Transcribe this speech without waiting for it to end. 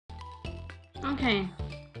Okay.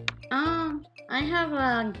 I have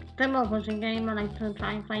a demo version game I'd like to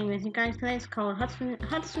try playing with you guys today. It's called Hatsune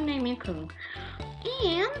Miku.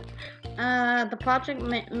 And the project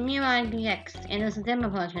Mirai DX, and it's a demo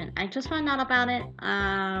version. I just found out about it.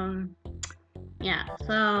 Yeah,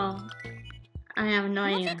 so I have no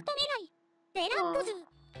idea. Oh,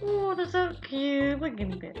 oh, that's so cute. Look at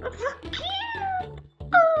it. That's so cute.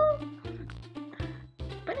 Oh.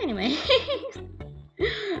 But anyway,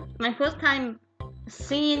 my first time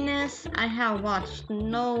seeing this, I have watched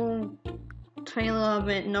no trailer of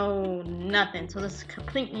it, no nothing. So this is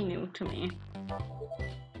completely new to me.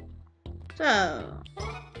 So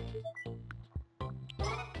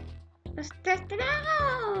let's test it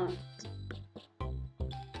out.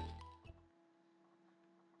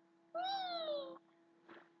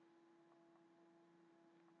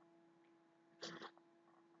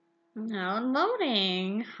 Now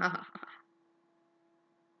loading.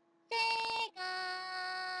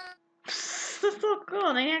 This is so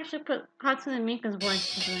cool. They actually put Hatsune Miku's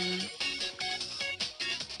voice in it.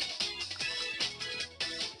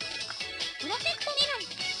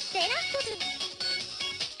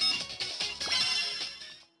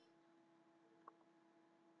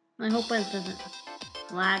 I hope it doesn't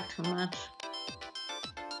lag too much.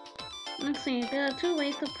 Let's see, there are 2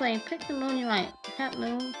 ways to play. Pick the mode you like. Tap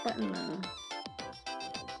move, button move.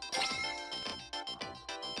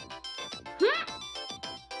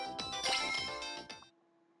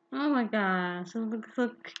 Oh my gosh, this looks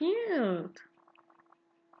so cute.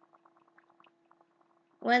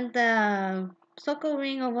 When the circle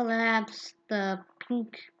ring overlaps the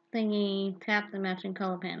pink thingy, tap the matching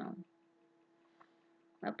color panel.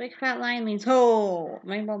 A big fat line means hold.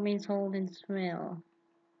 Rainbow means hold and thrill.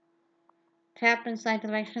 Tap inside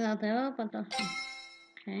direction of the but the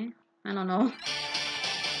okay. I don't know.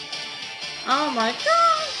 Oh my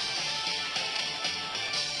god!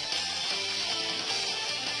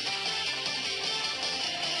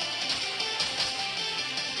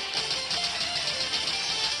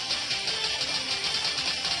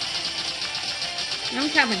 I'm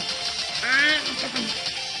tapping. I'm tapping.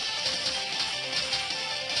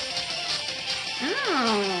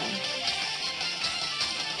 Oh.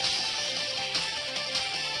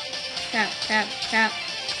 Tap, tap, tap, tap,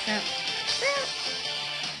 tap.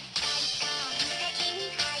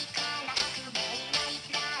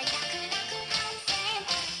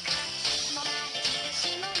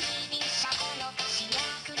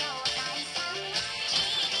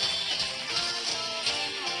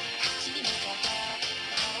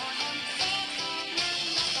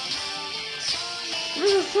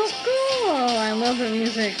 This is so cool! I love the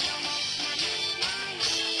music.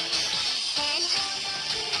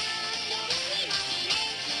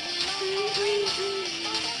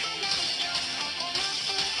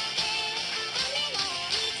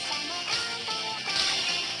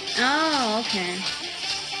 Oh, okay.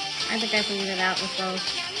 I think I figured it out with those.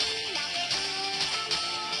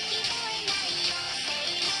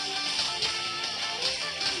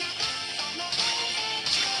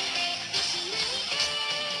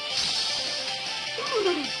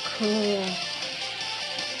 Cool.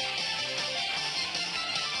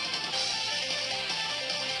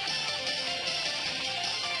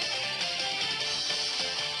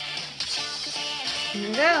 Here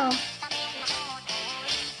we go.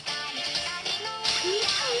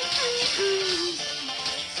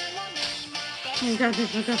 We got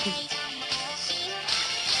this, we got this.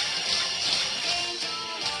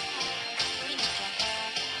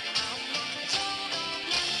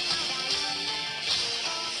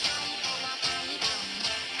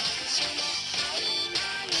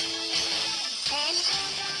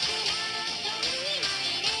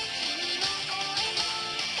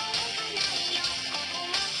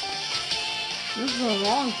 This is a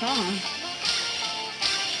long song.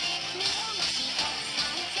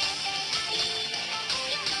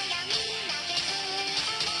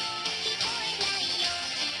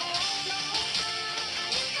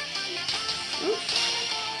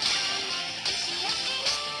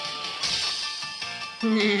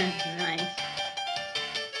 Nice.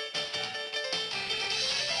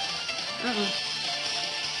 Uh-oh.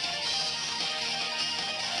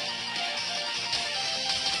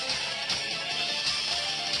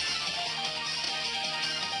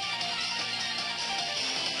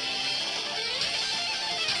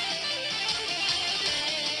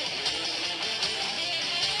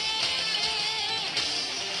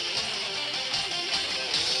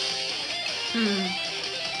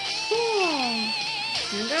 Cool.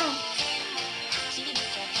 Here we go.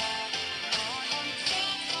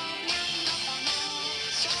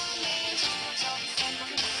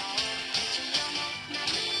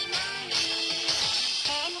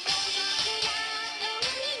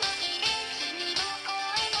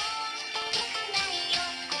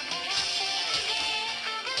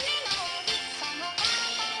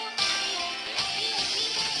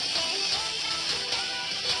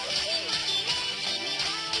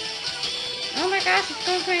 It's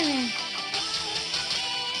so crazy.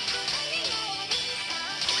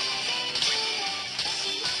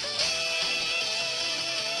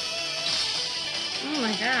 Oh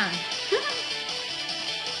my god.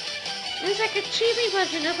 It's like a chibi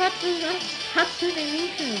version of Hatsune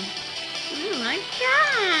Miku. Oh my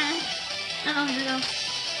god. Oh, hello.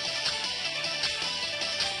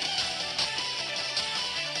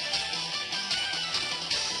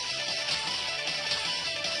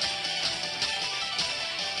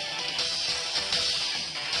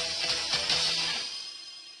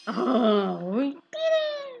 Oh, we did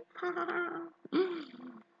it!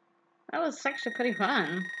 That was actually pretty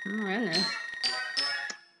fun. Oh my goodness.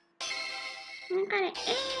 We got an A!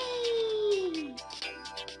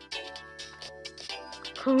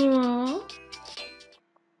 Cool.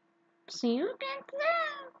 See you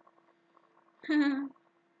again.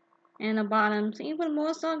 And the bottom, see, even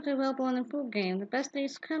more songs available in the full game. The best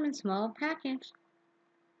days come in small package.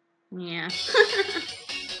 Yeah.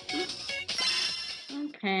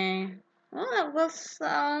 Okay. Well, that was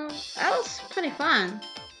pretty fun.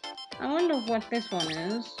 I wonder what this one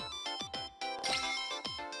is.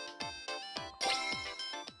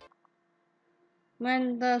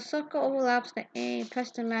 When the circle overlaps the A,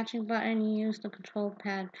 press the matching button and use the control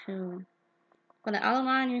pad too. For the outer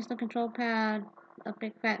line, use the control pad. A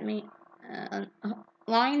big fat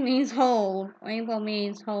line means hold. Rainbow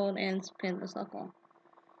means hold and spin the circle.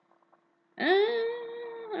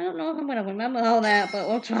 I don't know if I'm gonna remember all that, but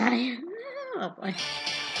we'll try. Oh boy.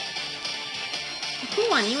 A cool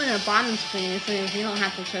one, even at the bottom screen, so you don't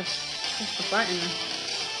have to just push the button.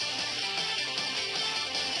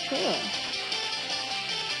 Cool.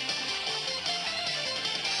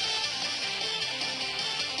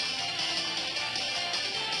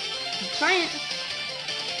 Try it.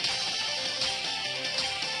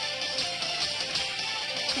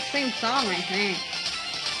 It's the same song, I think.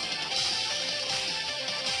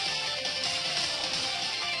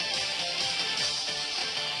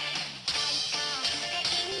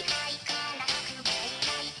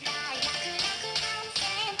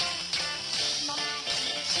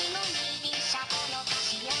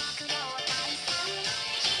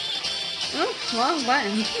 Oh, wrong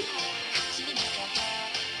button.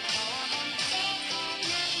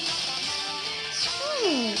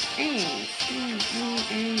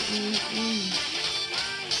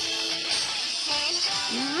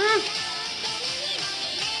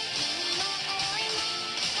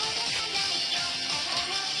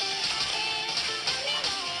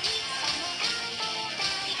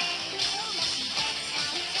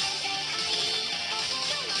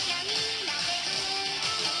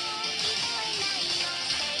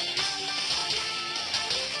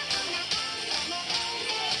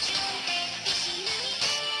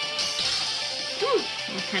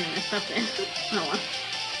 I kind of messed up there. Oh well.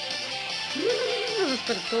 That was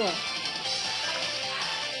pretty cool.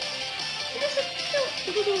 There's a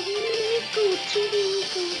cute little Miku, chibi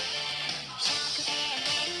Miku.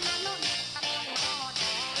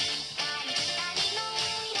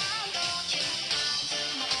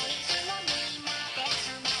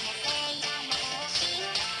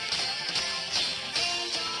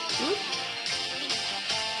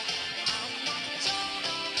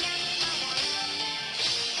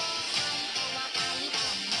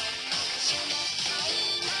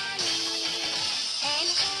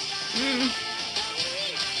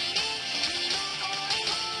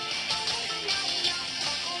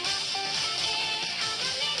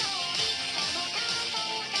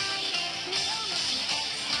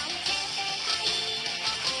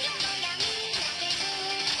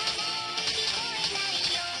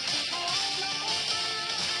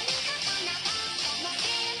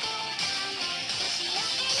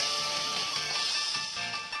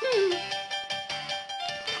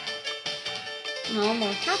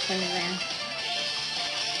 Almost halfway there.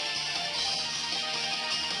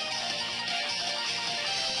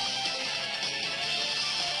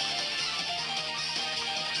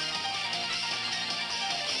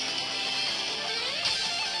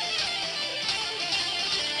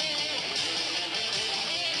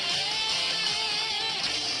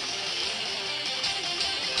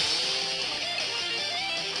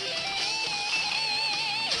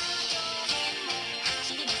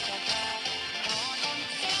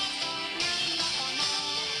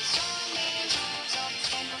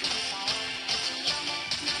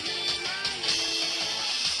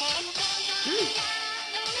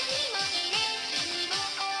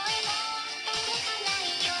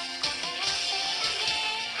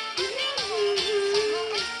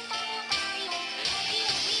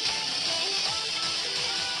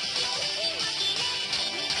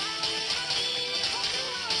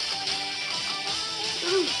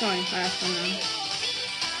 going faster now.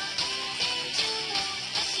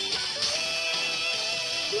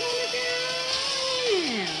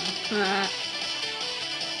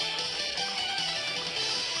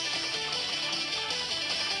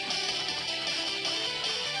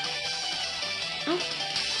 Oh,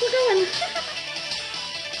 we're going!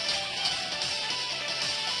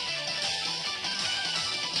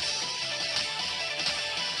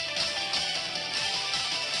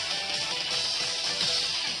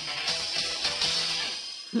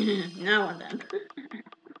 Now we're done.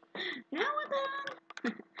 Now we're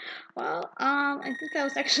done. Well, I think that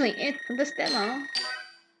was actually it for this demo.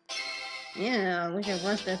 Yeah, I wish it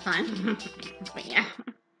was this time. But yeah.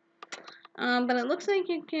 But it looks like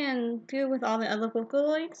you can deal with all the other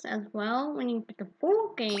Vocaloids as well when you get the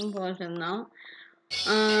full game version though.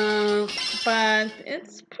 But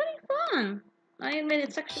it's pretty fun. I admit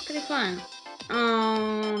it's actually pretty fun.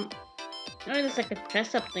 Oh, there's like a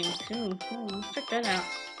dress-up thing too. Cool. Let's check that out.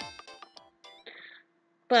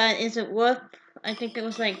 But is it worth? I think it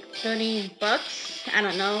was like $30. I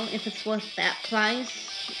don't know if it's worth that price.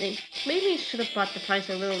 Maybe should have brought the price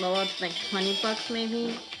a little lower to like $20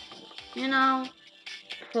 maybe. You know,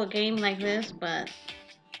 for a game like this. But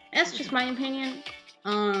that's just my opinion.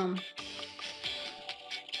 Hmm.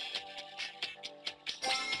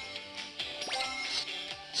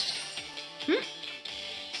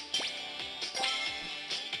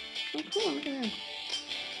 Oh, cool. Look at that.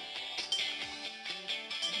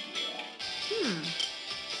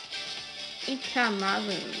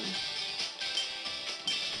 Itamaru.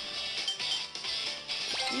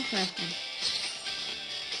 Interesting.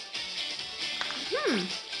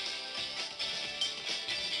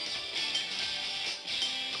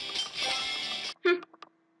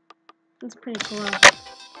 That's pretty cool.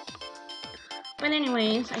 But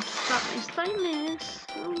anyways, I stopped my stylus.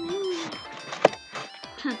 Oh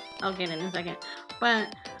no. I'll get it in a second.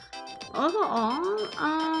 But overall,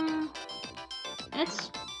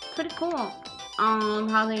 it's pretty cool.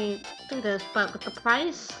 How they do this, but with the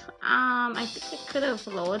price, I think it could have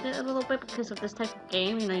lowered it a little bit because of this type of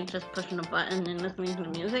game. You know, you're just pushing a button and listening to the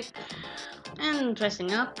music and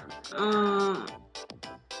dressing up.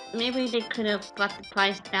 Maybe they could have brought the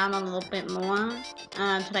price down a little bit more,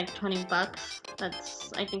 to like $20.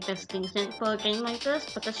 I think that's decent for a game like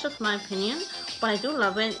this, but that's just my opinion. But I do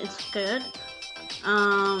love it. It's good.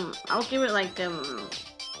 I'll give it like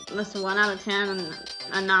let's see, 1 out of 10 and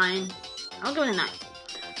a 9. I'll give it a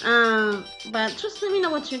 9. But just let me know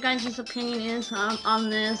what your guys' opinion is on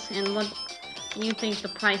this and what you think the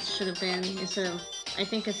price should have been. I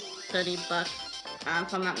think it's $30,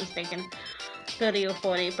 if I'm not mistaken. 30 or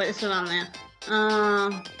 40, but it's around there.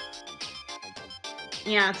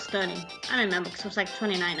 Yeah, it's 30. I don't remember because it was like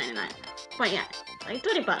 $29.99. But yeah, like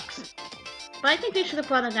 $30. But I think they should have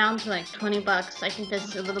brought it down to like $20. I think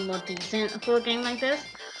that's a little more decent for a game like this.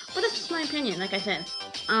 But that's just my opinion, like I said.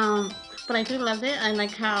 But I do love it. I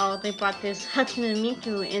like how they brought this Hatsune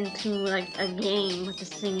Miku into like a game with the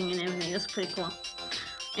singing and everything. That's pretty cool.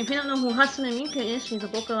 If you don't know who Hatsune Miku is, she's a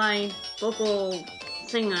vocal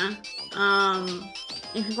singer.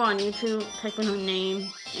 If you go on YouTube, type in her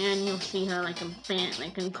name, and you'll see her like in band,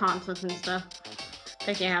 like in concerts and stuff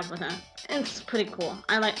that they have with her. It's pretty cool.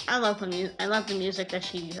 I love her music. I love the music that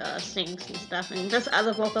she sings and stuff. And there's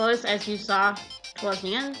other vocalists, as you saw towards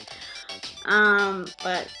the end.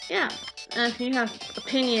 But yeah, if you have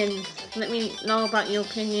opinions, let me know about your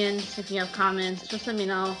opinions. If you have comments, just let me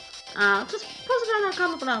know. Just post it down in the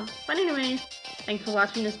comment below. But anyways, thanks for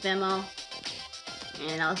watching this demo.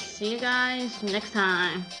 And I'll see you guys next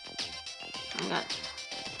time. Oh my god.